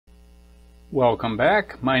Welcome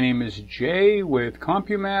back. My name is Jay with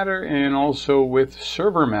CompuMatter and also with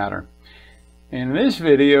ServerMatter. In this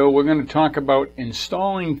video we're going to talk about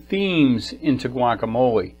installing themes into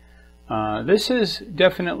Guacamole. This has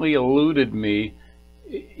definitely eluded me.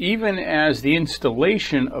 Even as the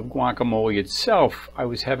installation of Guacamole itself, I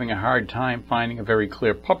was having a hard time finding a very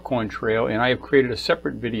clear popcorn trail, and I have created a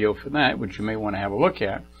separate video for that, which you may want to have a look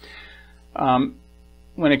at.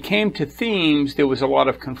 When it came to themes, there was a lot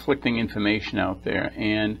of conflicting information out there,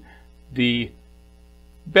 and the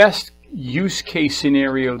best use case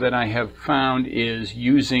scenario that I have found is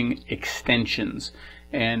using extensions.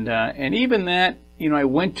 And even that, I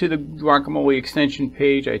went to the Guacamole extension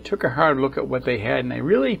page, I took a hard look at what they had, and I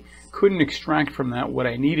really couldn't extract from that what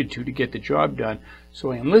I needed to get the job done.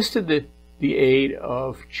 So I enlisted the aid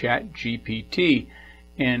of ChatGPT,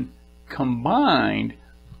 and combined,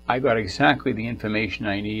 I got exactly the information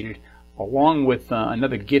I needed, along with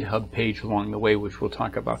another GitHub page along the way, which we'll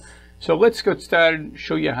talk about. So let's get started,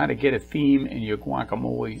 show you how to get a theme in your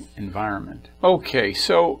Guacamole environment. Okay,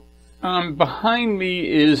 so behind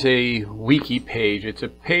me is a wiki page. It's a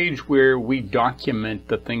page where we document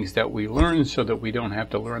the things that we learn so that we don't have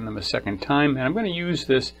to learn them a second time. And I'm going to use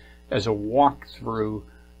this as a walkthrough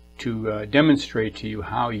to demonstrate to you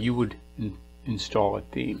how you would install a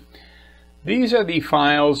theme. These are the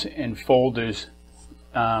files and folders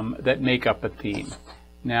that make up a theme.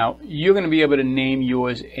 Now, you're going to be able to name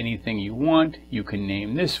yours anything you want. You can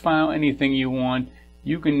name this file anything you want.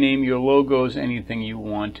 You can name your logos anything you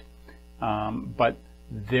want. But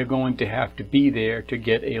they're going to have to be there to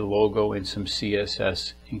get a logo and some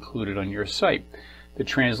CSS included on your site. The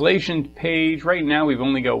translation page, right now we've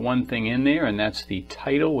only got one thing in there, and that's the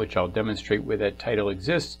title, which I'll demonstrate where that title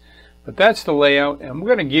exists. But that's the layout, and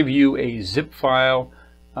we're going to give you a zip file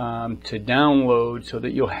to download so that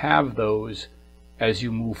you'll have those as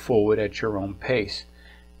you move forward at your own pace.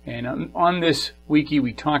 And on this wiki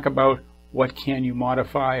we talk about what can you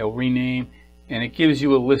modify or rename, and it gives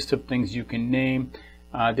you a list of things you can name.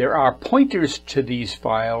 There are pointers to these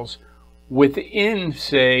files within,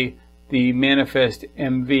 say, the manifest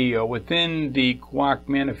MV or within the Guac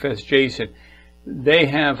manifest JSON. They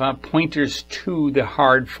have pointers to the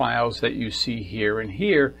hard files that you see here and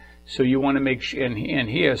here. So you want to make sure, and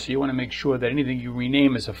here, so you want to make sure that anything you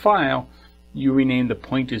rename as a file, you rename the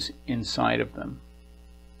pointers inside of them.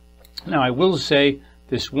 Now I will say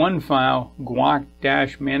this one file,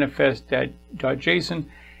 guac-manifest.json,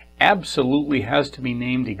 absolutely has to be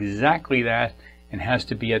named exactly that and has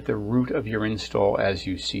to be at the root of your install as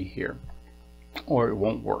you see here, or it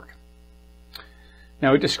won't work.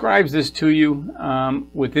 Now it describes this to you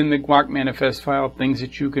within the Guac manifest file, things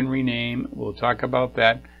that you can rename. We'll talk about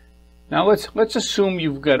that. Now let's assume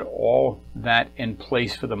you've got all that in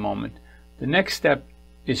place for the moment. The next step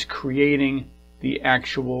is creating the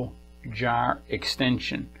actual jar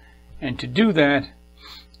extension. And to do that,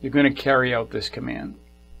 you're going to carry out this command.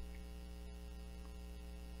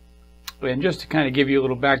 And just to kind of give you a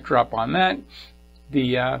little backdrop on that,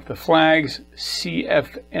 the flags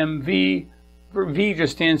CFMV, V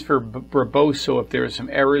just stands for verbose, so if there are some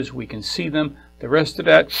errors we can see them. The rest of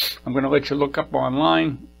that I'm going to let you look up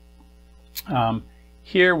online.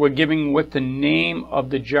 Here we're giving what the name of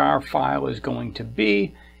the jar file is going to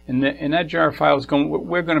be, and that jar file is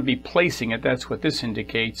we're going to be placing it. That's what this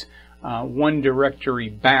indicates. One directory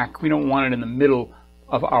back. We don't want it in the middle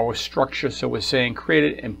of our structure, so we're saying create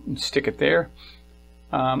it and stick it there.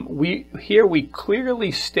 Here we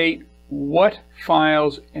clearly state what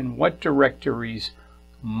files and what directories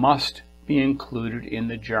must be included in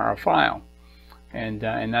the jar file, and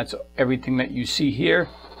that's everything that you see here.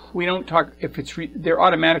 We don't talk if they're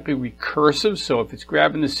automatically recursive, so if it's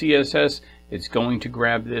grabbing the CSS, it's going to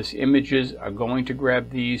grab this. Images are going to grab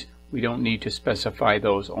these. We don't need to specify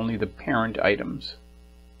those, only the parent items.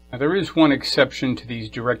 Now there is one exception to these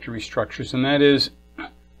directory structures, and that is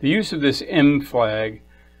the use of this M flag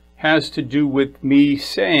has to do with me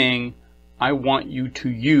saying I want you to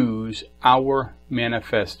use our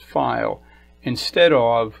manifest file instead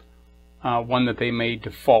of one that they may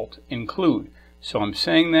default include. So I'm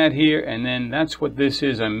saying that here, and then that's what this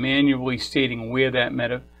is. I'm manually stating where that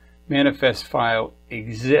manifest file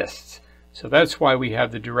exists. So that's why we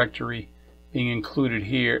have the directory being included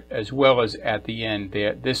here as well as at the end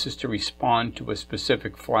there. This is to respond to a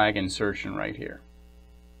specific flag insertion right here.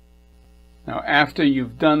 Now after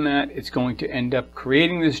you've done that, it's going to end up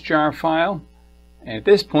creating this jar file, and at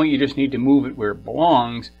this point you just need to move it where it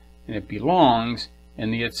belongs, and it belongs in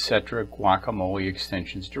the etc. Guacamole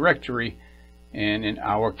extensions directory, and in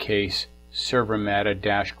our case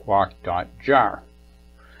servermatter-guac.jar.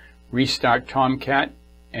 Restart Tomcat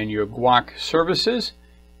and your guac services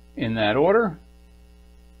in that order,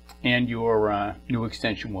 and your new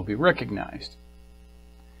extension will be recognized.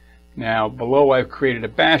 Now below I've created a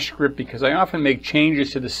bash script because I often make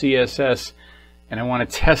changes to the CSS and I want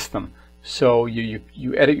to test them. So you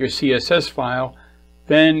edit your CSS file,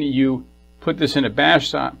 then you put this in a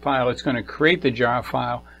bash file. It's going to create the jar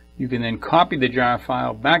file. You can then copy the jar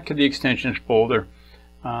file back to the extensions folder,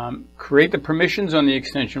 create the permissions on the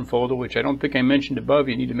extension folder, which I don't think I mentioned above.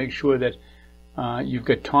 You need to make sure that you've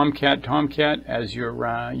got Tomcat as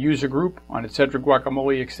your user group on etc.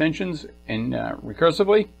 Guacamole extensions and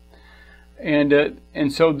recursively.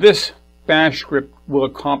 And so this bash script will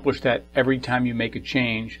accomplish that every time you make a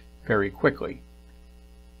change very quickly.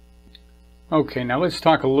 Okay, now let's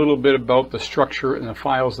talk a little bit about the structure and the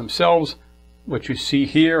files themselves. What you see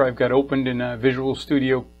here, I've got opened in Visual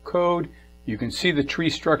Studio Code. You can see the tree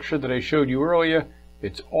structure that I showed you earlier.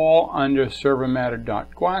 It's all under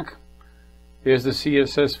servermatter.guac. There's the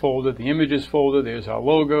CSS folder, the images folder, there's our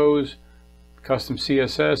logos, custom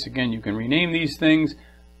CSS. Again, you can rename these things.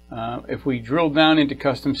 If we drill down into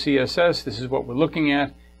custom CSS, this is what we're looking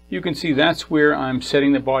at. You can see that's where I'm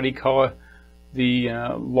setting the body color, the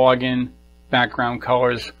login, background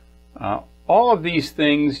colors, all of these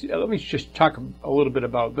things. Let me just talk a little bit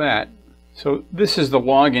about that. So this is the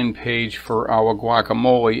login page for our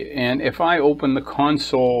Guacamole, and if I open the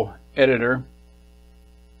console editor,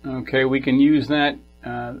 okay, we can use that,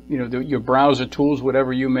 your browser tools,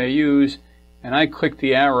 whatever you may use, and I click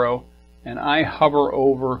the arrow and I hover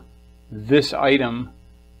over this item.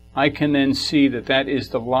 I can then see that that is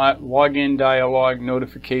the login dialog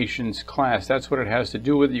notifications class. That's what it has to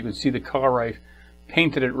do with. You can see the color. I've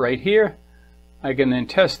painted it right here. I can then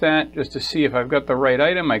test that just to see if I've got the right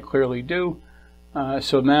item. I clearly do.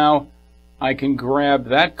 So now I can grab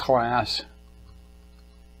that class,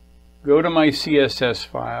 go to my CSS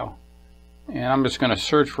file, and I'm just going to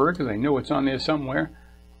search for it because I know it's on there somewhere.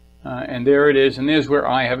 And there it is, and there's where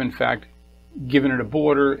I have in fact given it a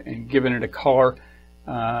border and given it a color,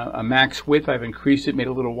 a max width. I've increased it, made it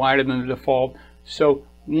a little wider than the default. So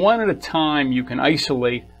one at a time you can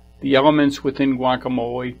isolate the elements within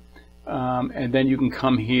Guacamole, and then you can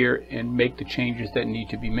come here and make the changes that need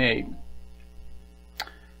to be made.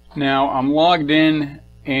 Now I'm logged in,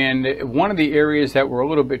 and one of the areas that were a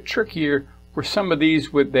little bit trickier were some of these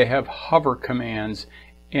they have hover commands,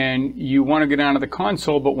 and you want to go down to the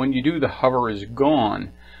console, but when you do, the hover is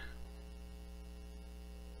gone.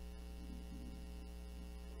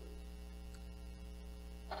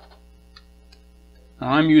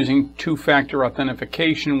 Now, I'm using two-factor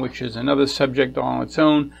authentication, which is another subject all on its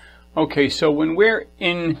own. Okay, so when we're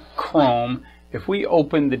in Chrome, if we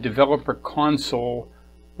open the developer console,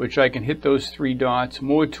 which I can hit those three dots,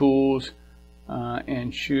 more tools,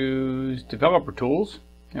 and choose developer tools.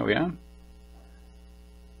 There we are.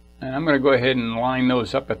 And I'm going to go ahead and line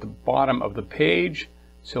those up at the bottom of the page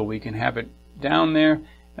so we can have it down there. And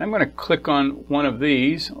I'm going to click on one of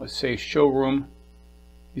these. Let's say showroom.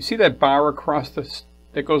 You see that bar across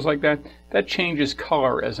that goes like that? That changes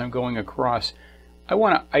color as I'm going across. I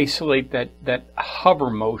want to isolate that hover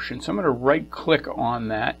motion, so I'm going to right click on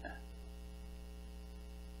that.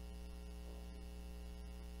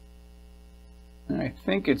 And I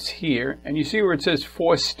think it's here, and you see where it says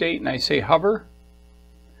force state and I say hover?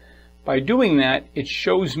 By doing that, it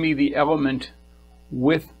shows me the element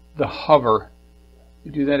with the hover.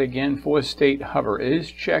 You do that again, force state hover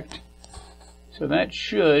is checked. So that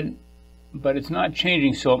should, but it's not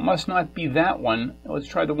changing, so it must not be that one. Let's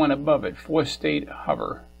try the one above it, force state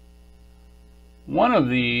hover. One of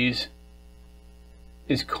these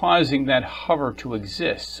is causing that hover to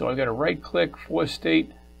exist. So I've got to right click, force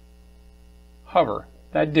state hover.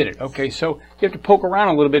 That did it. Okay, so you have to poke around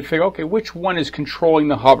a little bit, figure, okay, which one is controlling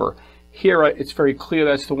the hover? Here it's very clear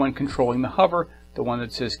that's the one controlling the hover, the one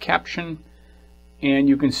that says caption. And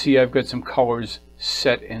you can see I've got some colors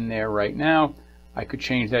set in there right now. I could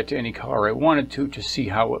change that to any color I wanted to see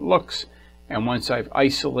how it looks. And once I've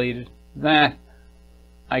isolated that,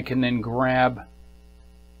 I can then grab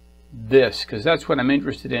this, because that's what I'm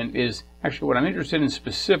interested in. Is actually what I'm interested in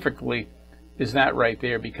specifically is that right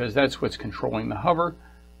there, because that's what's controlling the hover.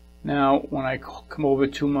 Now when I come over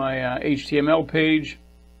to my HTML page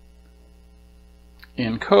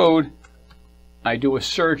in code, I do a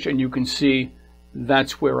search, and you can see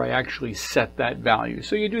that's where I actually set that value.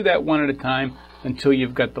 So you do that one at a time until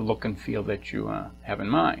you've got the look and feel that you have in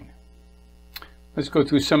mind. Let's go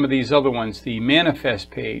through some of these other ones. The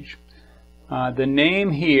manifest page. The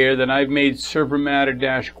name here that I've made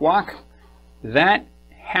servermatter-guac, that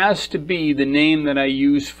has to be the name that I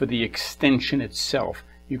use for the extension itself.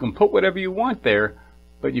 You can put whatever you want there,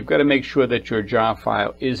 but you've got to make sure that your jar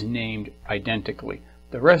file is named identically.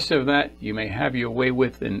 The rest of that you may have your way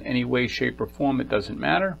with in any way, shape, or form. It doesn't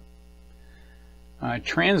matter.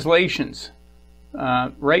 Translations.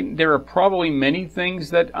 Right, there are probably many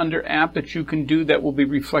things that under app that you can do that will be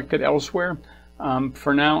reflected elsewhere.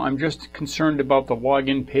 For now, I'm just concerned about the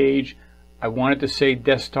login page. I want it to say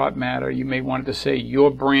Desktop Matter. You may want it to say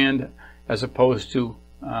your brand as opposed to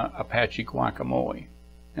Apache Guacamole.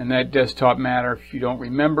 And that Desktop Matter, if you don't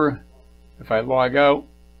remember, if I log out,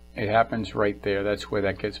 it happens right there. That's where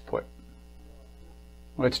that gets put.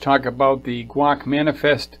 Let's talk about the guac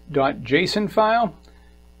manifest.json file.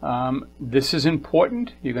 This is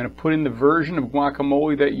important. You're going to put in the version of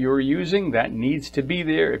guacamole that you're using. That needs to be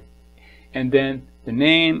there. And then the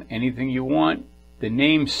name, anything you want. The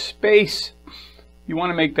namespace, you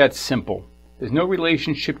want to make that simple. There's no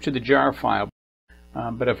relationship to the jar file.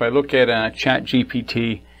 But if I look at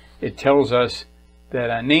ChatGPT, it tells us that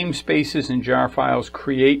namespaces and jar files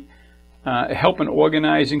help in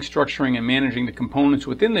organizing, structuring, and managing the components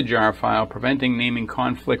within the jar file, preventing naming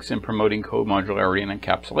conflicts and promoting code modularity and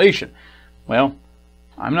encapsulation. Well,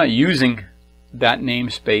 I'm not using that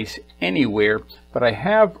namespace anywhere, but I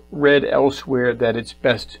have read elsewhere that it's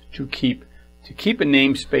best to keep a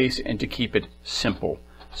namespace and to keep it simple.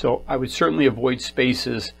 So I would certainly avoid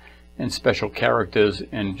spaces and special characters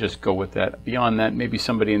and just go with that. Beyond that, maybe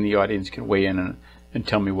somebody in the audience can weigh in and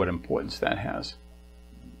tell me what importance that has.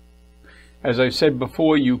 As I've said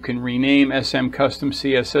before, you can rename SM Custom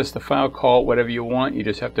CSS, the file, call it whatever you want. You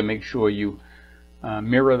just have to make sure you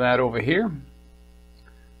mirror that over here.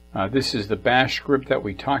 This is the bash script that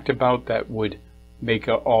we talked about that would make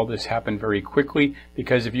all this happen very quickly,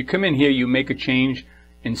 because if you come in here, you make a change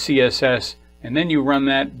in CSS, and then you run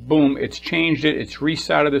that, boom, it's changed it, it's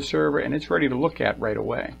restarted the server, and it's ready to look at right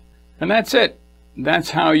away. And that's it.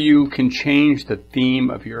 That's how you can change the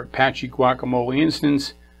theme of your Apache Guacamole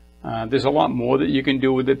instance. There's a lot more that you can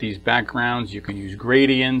do with it. These backgrounds, you can use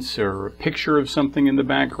gradients or a picture of something in the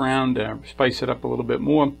background, spice it up a little bit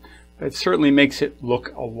more. It certainly makes it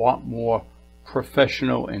look a lot more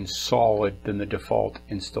professional and solid than the default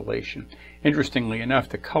installation. Interestingly enough,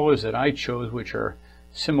 the colors that I chose, which are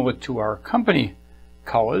similar to our company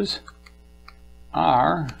colors,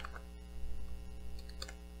 are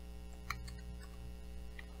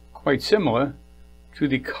quite similar to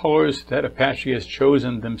the colors that Apache has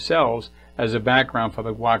chosen themselves as a background for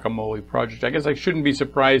the Guacamole project. I guess I shouldn't be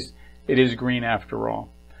surprised. It is green after all.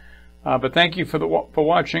 But thank you for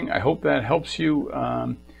watching. I hope that helps you.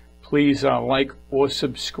 Please like or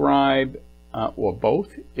subscribe, or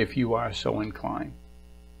both if you are so inclined.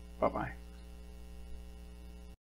 Bye-bye.